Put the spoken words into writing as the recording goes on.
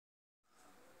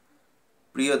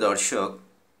প্রিয় দর্শক,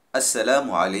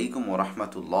 আসসালামু আলাইকুম ওয়া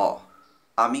রাহমাতুল্লাহ।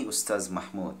 আমি উস্তাজ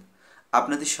মাহমুদ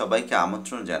আপনাদের সবাইকে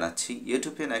আমন্ত্রণ জানাচ্ছি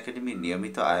ইউটোপিয়ান একাডেমির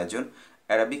নিয়মিত আয়োজন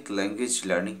অ্যারাবিক ল্যাঙ্গুয়েজ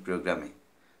লার্নিং প্রোগ্রামে।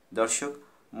 দর্শক,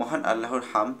 মহান আল্লাহর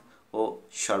হামদ ও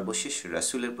সর্বশেষ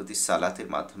রাসূলের প্রতি সালাতের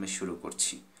মাধ্যমে শুরু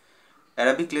করছি।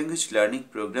 অ্যারাবিক ল্যাঙ্গুয়েজ লার্নিং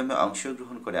প্রোগ্রামে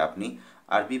অংশগ্রহণ করে আপনি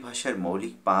আরবি ভাষার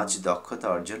মৌলিক 5 দক্ষতা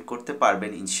অর্জন করতে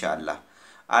পারবেন ইনশাআল্লাহ।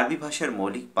 আরবি ভাষার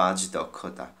মৌলিক 5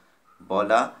 দক্ষতা: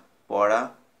 বলা, পড়া,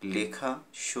 লেখা,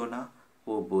 শোনা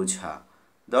ও বোঝা।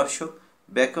 দর্শক,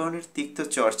 ব্যাকরণের তিক্ত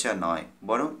চর্চা নয়,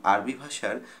 বরং আরবি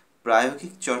ভাষার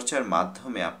প্রায়োগিক চর্চার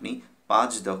মাধ্যমে আপনি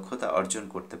 5 দক্ষতা অর্জন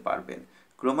করতে পারবেন।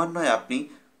 ক্রমান্বয়ে আপনি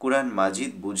কুরআন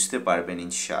মাজিদ বুঝতে পারবেন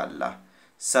ইনশাআল্লাহ।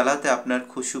 সালাতে আপনার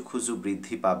খুশু খুজু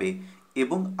বৃদ্ধি পাবে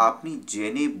এবং আপনি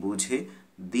জেনে বুঝে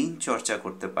দিন চর্চা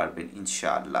করতে পারবেন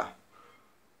ইনশাআল্লাহ।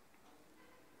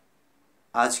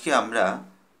 আজকে আমরা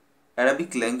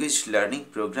অ্যারাবিক ল্যাঙ্গুয়েজ লার্নিং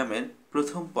প্রোগ্রামের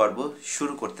প্রথম পর্ব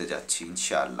শুরু করতে যাচ্ছি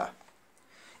ইনশাআল্লাহ।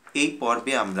 এই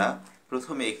পর্বে আমরা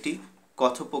প্রথমে একটি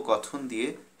কথোপকথন দিয়ে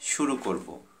শুরু করব।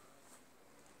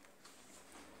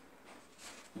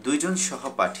 দুইজন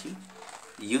সহপাঠী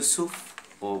ইউসুফ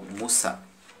ও মুসা,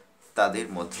 তাদের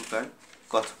মধ্যকার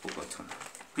কথোপকথন।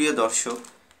 প্রিয় দর্শক,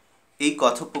 এই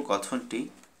কথোপকথনটি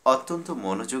অত্যন্ত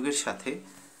মনোযোগের সাথে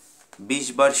 20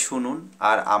 বার শুনুন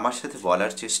আর আমার সাথে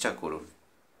বলার চেষ্টা করুন।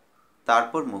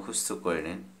 তারপর মুখস্থ করে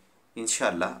নেন।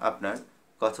 ইনশাআল্লাহ আপনার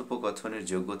কথোপকথনের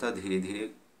যোগ্যতা ধীরে ধীরে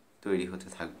তৈরি হতে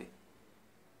থাকবে।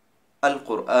 আল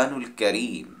কোরআনুল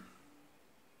কারীম।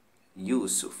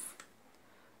 ইউসুফ: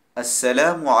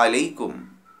 আসসালামু আলাইকুম।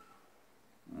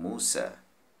 মুসা: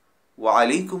 ওয়া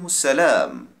আলাইকুম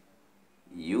আসসালাম।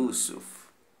 ইউসুফ: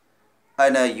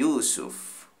 আনা ইউসুফ।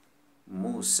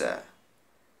 মুসা: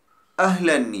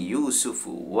 আহলান ইউসুফ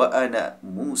ওয়া আনা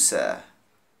মুসা।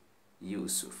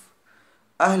 ইউসুফ: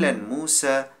 أهلا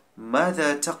موسى، ماذا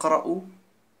تقرأ؟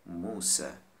 موسى: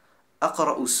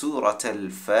 أقرأ سورة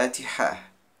الفاتحة.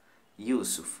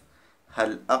 يوسف: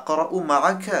 هل أقرأ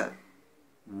معك؟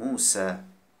 موسى: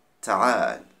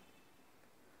 تعال.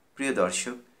 প্রিয়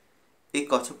দর্শক, এই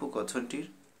কথোপকথনটির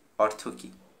অর্থ কি?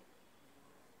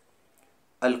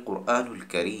 আল কোরআনুল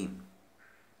কারীম,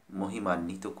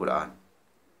 মহিমান্বিত কোরআন।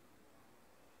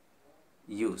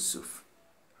 ইউসুফ: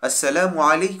 আসসালামু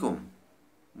আলাইকুম।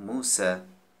 মুসা: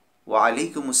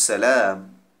 ওয়ালাইকুম আসসালাম।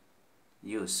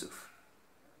 ইউসুফ: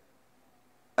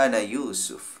 আনা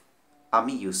ইউসুফ,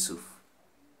 আমি ইউসুফ।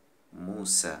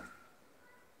 মুসা: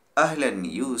 আহলান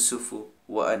ইউসুফ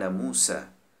ওয়া আনা মুসা।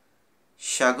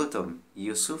 স্বাগতম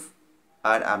ইউসুফ,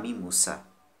 আর আমি মুসা।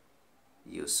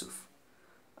 ইউসুফ: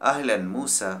 আহলান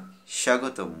মুসা,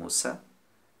 স্বাগতম মুসা।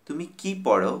 তুমি কি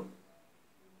পড়ো?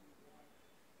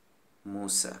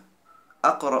 মুসা: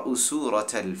 আকরাউ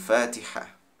সূরাতাল ফাতিহা,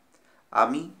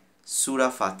 আমি সূরা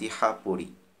ফাতিহা পড়ি।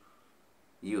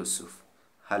 ইউসুফ: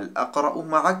 হাল আকরাউ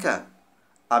মাআকা,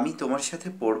 আমি তোমার সাথে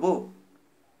পড়ব।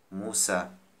 মুসা: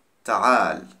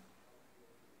 তাআল,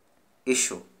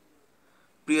 এসো।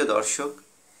 প্রিয় দর্শক,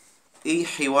 এই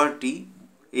হেওয়ারটি,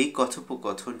 এই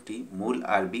কথোপকথনটি মূল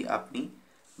আরবি আপনি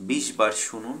 20 বার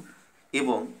শুনুন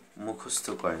এবং মুখস্থ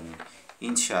করেন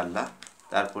ইনশাআল্লাহ।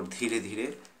 তারপর ধীরে ধীরে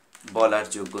বলার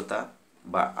যোগ্যতা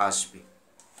বা আসবে।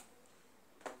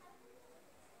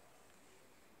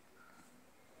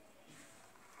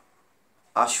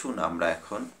 আসুন আমরা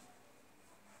এখন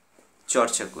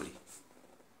চর্চা করি।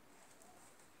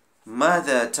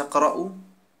 মাযা তাকরাউ?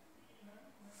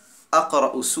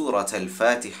 আকরাউ সূরাতাল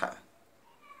ফাতিহা।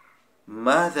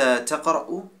 মাযা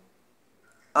তাকরাউ?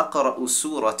 আকরাউ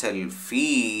সূরাতাল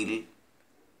ফিল।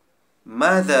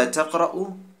 মাযা তাকরাউ?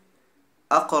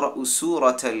 أقرأ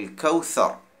سورة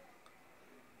الكوثر.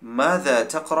 ماذا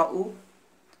تقرأ؟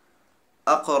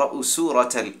 أقرأ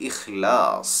سورة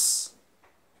الإخلاص.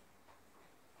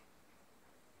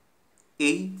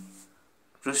 এই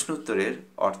প্রশ্নোত্তরের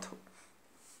অর্থ: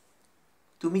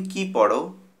 তুমি কি পড়ো?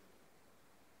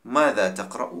 মাযা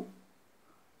তাকরাউ?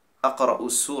 আকরাউ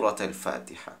সূরাতাল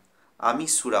ফাতিহা, আমি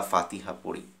সূরা ফাতিহা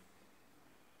পড়ি।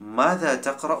 মাযা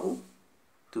তাকরাউ?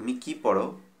 তুমি কি পড়ো?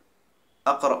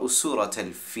 আকরাউ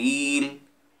সূরাতাল ফিল,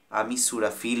 আমি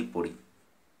সূরা ফিল পড়ি।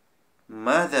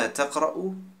 মাযা তাকরাউ?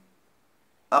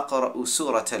 আকরাউ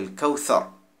সূরাতাল কাউসার,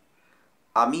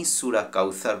 আমি সূরা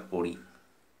কাউসার পড়ি।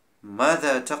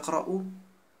 মাযা তাকরাউ?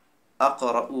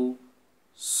 আকরাউ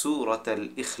সূরাতাল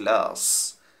ইখলাস,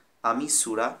 আমি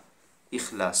সূরা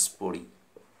ইখলাস পড়ি।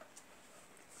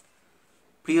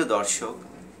 প্রিয় দর্শক,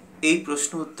 এই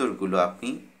প্রশ্ন উত্তরগুলো আপনি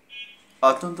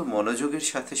অত্যন্ত মনোযোগের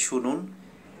সাথে শুনুন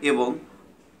এবং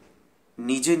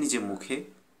নিজে নিজে মুখে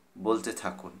বলতে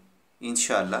থাকুন।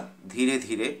 ইনশাআল্লাহ ধীরে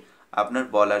ধীরে আপনার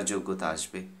বলার যোগ্যতা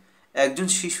আসবে। একজন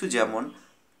শিশু যেমন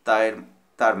তার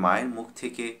তার মায়ের মুখ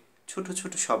থেকে ছোট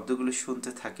ছোট শব্দগুলো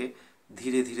শুনতে থাকে,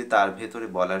 ধীরে ধীরে তার ভেতরে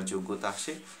বলার যোগ্যতা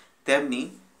আসে, তেমনি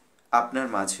আপনার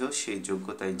মাঝেও সেই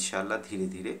যোগ্যতা ইনশাআল্লাহ ধীরে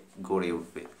ধীরে গড়ে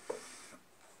উঠবে।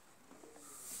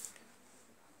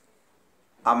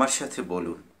 আমার সাথে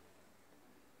বলুন,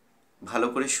 ভালো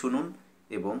করে শুনুন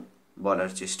এবং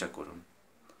বলার চেষ্টা করুন।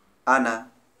 আনা,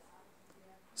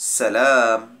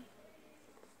 সালাম,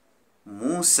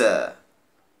 মুসা,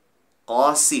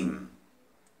 কাসিম,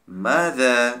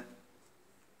 মাযা,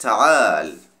 তাআল।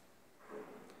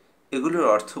 এগুলোর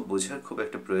অর্থ বোঝার খুব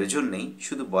একটা প্রয়োজন নেই,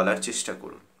 শুধু বলার চেষ্টা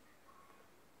করুন।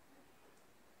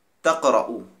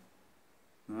 তাকরাউ,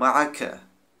 মাআকা,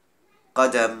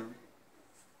 কদম।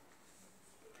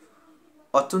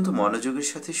 অত্যন্ত মনোযোগের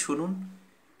সাথে শুনুন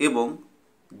এবং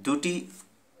দুটি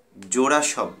জোড়া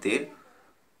শব্দের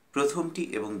প্রথমটি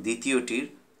এবং দ্বিতীয়টির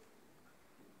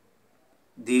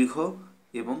দীর্ঘ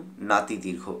এবং নাতি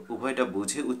দীর্ঘ উভয়টা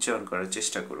বুঝে উচ্চারণ করার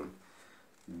চেষ্টা করুন।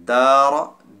 দারা,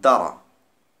 দারা,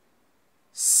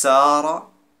 সারা,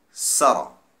 সারা,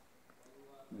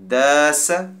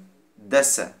 দাসা,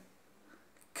 দাসা,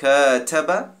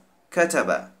 কাতাবা,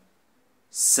 কাতাবা,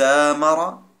 সামারা,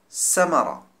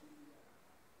 সামারা,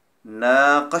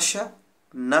 ناقش،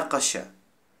 نقش،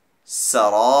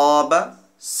 سراب،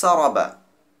 سرب،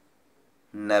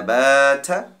 نبات،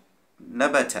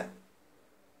 نبت،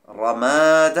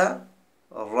 رماد،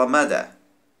 رمد।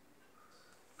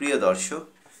 প্রিয় দর্শক,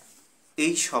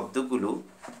 এই শব্দগুলো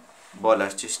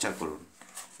বলার চেষ্টা করুন,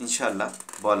 ইনশাআল্লাহ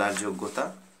বলার যোগ্যতা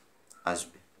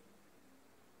আসবে।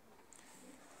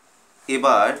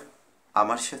 এবার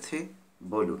আমার সাথে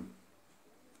বলুন।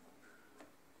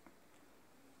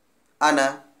 আনা,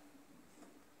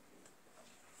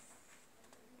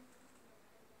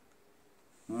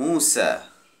 মুসা,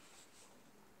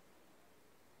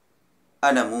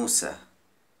 আনা মুসা,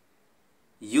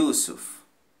 ইউসুফ,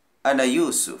 আনা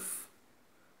ইউসুফ,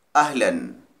 আহলান,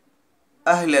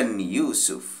 আহলান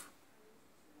ইউসুফ,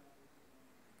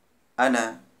 আনা,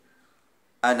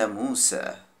 আনা মুসা।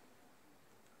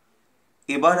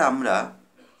 এবার আমরা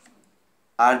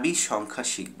আরবি সংখ্যা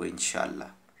শিখব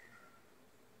ইনশাআল্লাহ।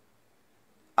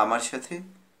 আমার সাথে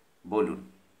বলুন।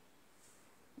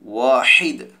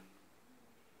 ওয়াহিদ,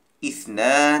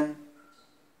 ইসনান,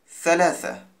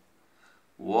 সালাসা,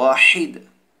 ওয়াহিদ,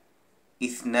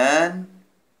 ইসনান,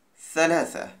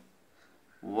 সালাসা,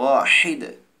 ওয়াহিদ,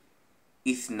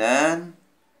 ইসনান,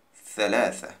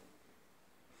 সালাসা।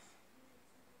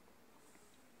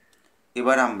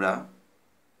 এবার আমরা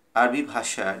আরবি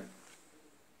ভাষার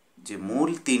যে মূল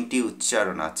তিনটি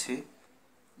উচ্চারণ আছে,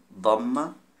 দম্মা,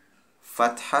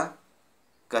 ফাতহা,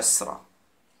 কাসরা,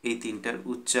 এই তিনটার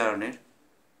উচ্চারণের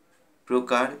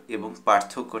প্রকার এবং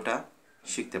পার্থক্যটা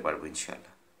শিখতে পারবো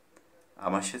ইনশাআল্লাহ।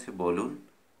 আমার সাথে বলুন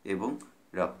এবং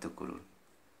রপ্ত করুন।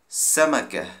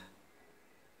 সামাকা,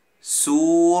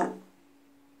 সুর,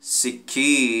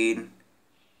 সিকিন,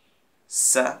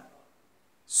 সা,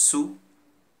 সু,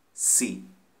 সি,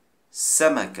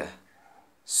 সামাকা,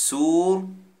 সুর,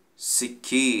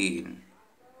 সিকিন,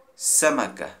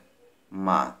 সামাকা,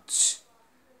 মাছ,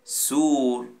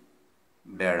 সুর,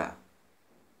 বেড়া,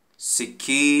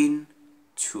 সিকিন,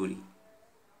 ছুরি।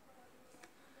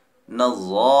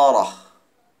 নযারা,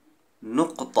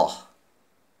 নুকতা,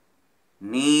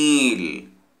 নীল,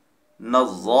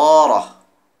 নযারা,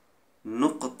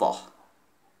 নুকতা,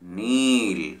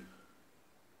 নীল,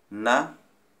 না,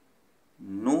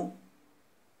 নু,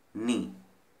 নি,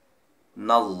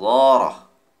 নযারা,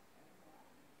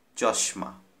 চশমা,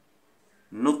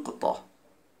 নুকতা,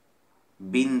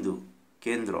 বিন্দু,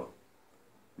 কেন্দ্র,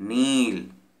 নীল,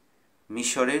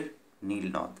 মিশরের নীল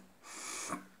নদ।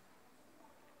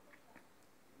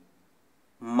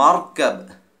 মারকাব,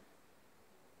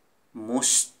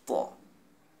 মুশত,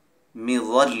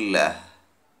 মিযাল্লাহ,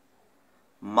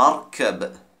 মারকাব,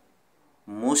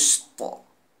 মুশত,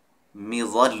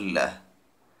 মিযাল্লাহ,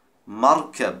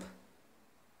 মারকাব,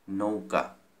 নৌকা,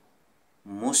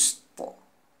 মুশত,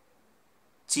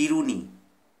 চিরুনি,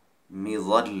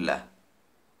 মিযাল্লাহ,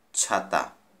 ছাতা,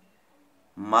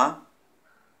 মা,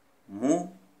 মু,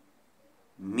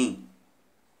 মি।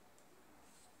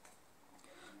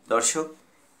 দর্শক,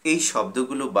 এই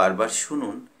শব্দগুলো বারবার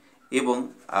শুনুন এবং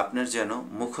আপনার যেন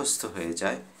মুখস্থ হয়ে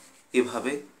যায়,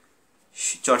 এভাবে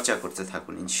চর্চা করতে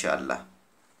থাকুন ইনশাআল্লাহ।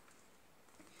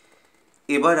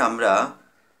 এবার আমরা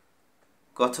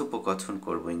কথোপকথন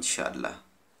করব ইনশাআল্লাহ।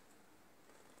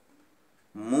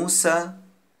 মুসা,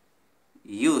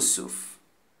 ইউসুফ,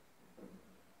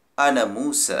 আনা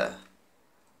মুসা,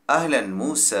 আহলান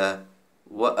মুসা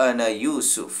ওয়া আনা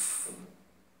ইউসুফ।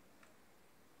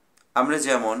 আমরা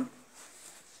যেমন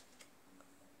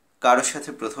কারোর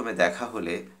সাথে প্রথমে দেখা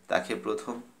হলে তাকে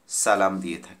প্রথম সালাম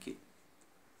দিয়ে থাকি।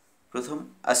 প্রথম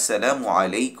আসসালামু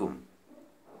আলাইকুম,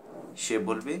 সে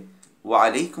বলবে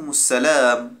ওয়ালাইকুম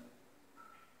আসসালাম।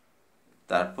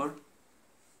 তারপর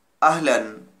আহলান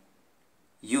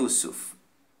ইউসুফ,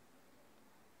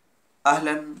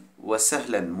 আহলান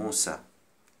ওয়াসাহলান মুসা।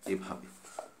 এভাবে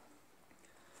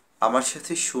আমার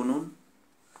সাথে শুনুন,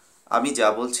 আমি যা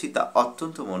বলছি তা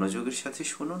অত্যন্ত মনোযোগের সাথে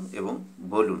শুনুন এবং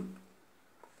বলুন।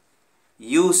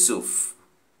 ইউসুফ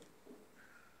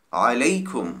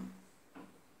আলাইকুম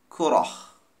কুরাহ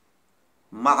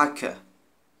মাআকা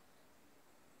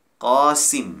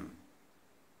কাসিম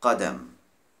কদম।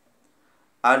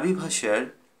 আরবি ভাষার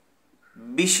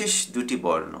বিশেষ দুটি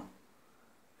বর্ণ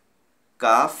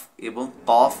কাফ এবং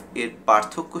কফ এর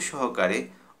পার্থক্য সহকারে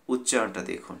উচ্চারণটা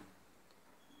দেখুন।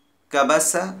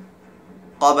 কাবাসা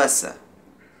কবাসা,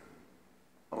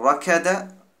 রাকাদা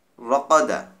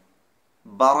রাকাদা,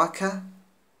 বারাকা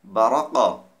বারাকা,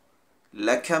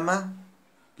 লাকামা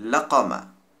লাকামা।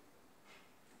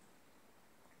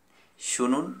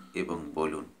 শুনুন এবং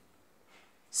বলুন।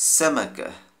 সামাকা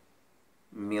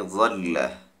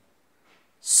মিযাল্লাহ,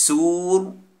 সুর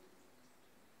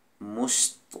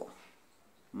মুশত,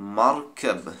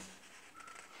 মারকাব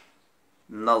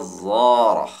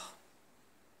নাযারাহ।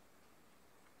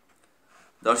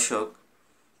 দর্শক,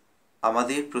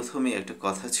 আমাদের প্রথমে একটা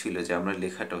কথা ছিল যে আমরা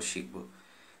লেখাটাও শিখব।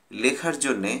 লেখার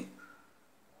জন্যে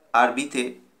আরবিতে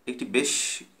একটি বেশ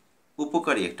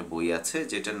উপকারী একটা বই আছে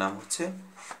যেটার নাম হচ্ছে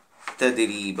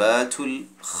তাদরিবাতুল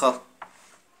খাত,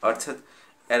 অর্থাৎ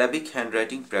অ্যারাবিক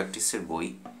হ্যান্ডরাইটিং প্র্যাকটিসের বই।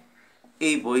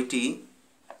 এই বইটি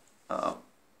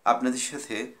আপনাদের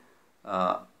সাথে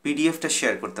পিডিএফটা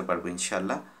শেয়ার করতে পারবো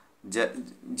ইনশাল্লাহ।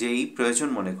 যেই প্রয়োজন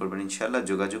মনে করবেন ইনশাল্লাহ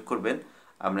যোগাযোগ করবেন,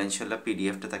 আমরা ইনশাল্লাহ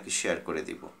পিডিএফটা তাকে শেয়ার করে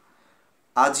দিব।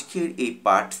 আজকের এই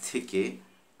পাঠ থেকে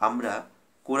আমরা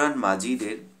কোরআন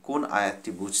মাজিদের কোন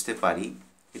আয়াতটি বুঝতে পারি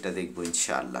এটা দেখব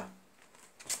ইনশাআল্লাহ।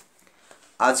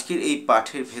 আজকের এই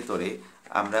পাঠের ভেতরে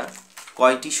আমরা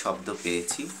কয়টি শব্দ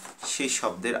পেয়েছি সেই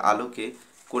শব্দের আলোকে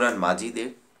কোরআন মাজিদের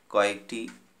কয়েকটি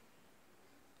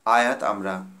আয়াত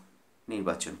আমরা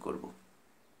নির্বাচন করব।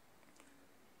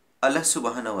 আল্লাহ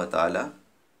সুবহানাহু ওয়া তাআলা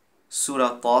সূরা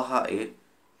তাহা এর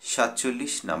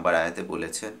 47 নম্বর আয়াতে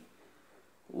বলেছেন,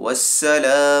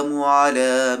 ওয়াসসালামু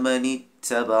আলা মান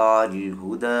ইত্তাবা'আল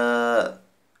হুদা,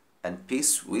 and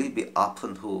peace will be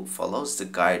upon who follows the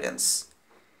guidance,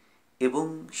 এবং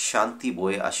শান্তি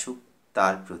বয়ে আসুক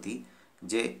তার প্রতি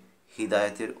যে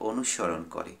হিদায়াতের অনুসরণ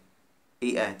করে।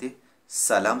 এই আয়াতে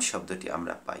সালাম শব্দটি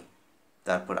আমরা পাই।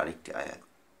 তারপর আরেকটি আয়াত,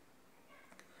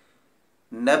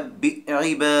 নাব্বি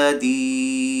ইবাদি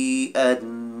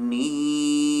আন্নী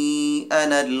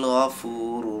আনাল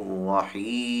গফুরুর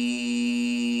রহিম,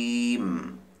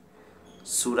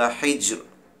 সূরা হিজর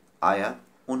আয়াত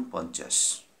 49।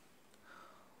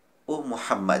 O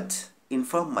Muhammad,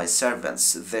 inform my servants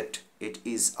that it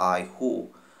is I who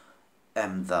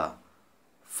am the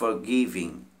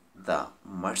forgiving, the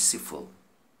merciful.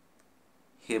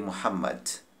 হে মুহাম্মদ,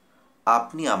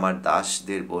 আপনি আমার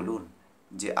দাসদের বলুন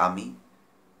যে আমি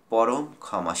পরম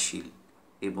ক্ষমাশীল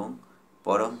এবং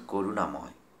পরম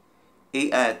করুণাময়। এই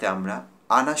আয়াতে আমরা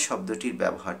আনা শব্দটির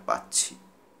ব্যবহার পাচ্ছি।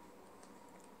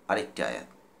 আরেকটি আয়াত,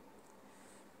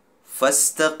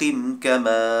 ফাস্তাকিম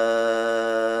কামা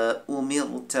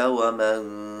উমিরতা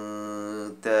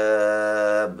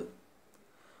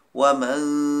ওয়ামান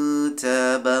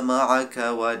তাবা মাআকা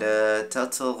ওয়ালা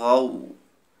তাতগাউ,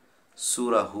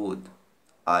 সূরা হুদ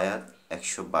আয়াত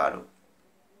 112।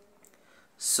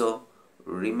 So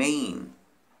remain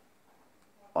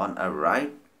on a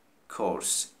right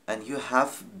course and you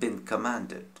have been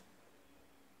commanded,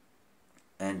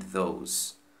 and those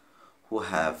who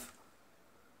have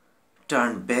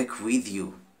turned back with you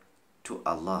to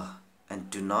Allah and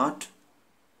do not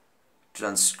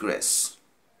transgress.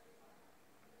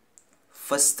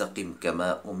 ফাস্তাকিম কামা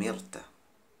উমিরতা,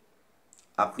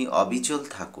 আপনি অবিচল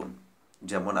থাকুন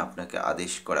যেমন আপনাকে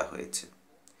আদেশ করা হয়েছে,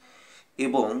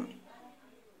 এবং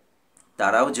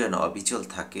তারাও যেন অবিচল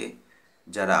থাকে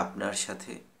যারা আপনার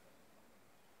সাথে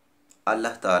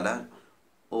আল্লাহ তাআলার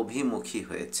অভিমুখী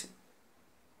হয়েছে।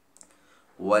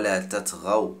 ওয়ালা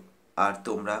তাতগাউ, আর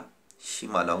তোমরা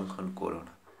সীমা লঙ্ঘন করো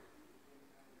না।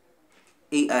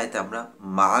 এই আয়াতে আমরা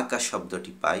মাআকা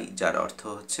শব্দটি পাই যার অর্থ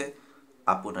হচ্ছে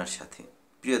আপনার সাথে।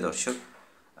 প্রিয় দর্শক,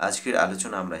 আজকের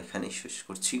আলোচনা আমরা এখানেই শেষ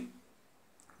করছি।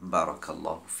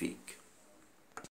 বারাকাল্লাহু ফিক।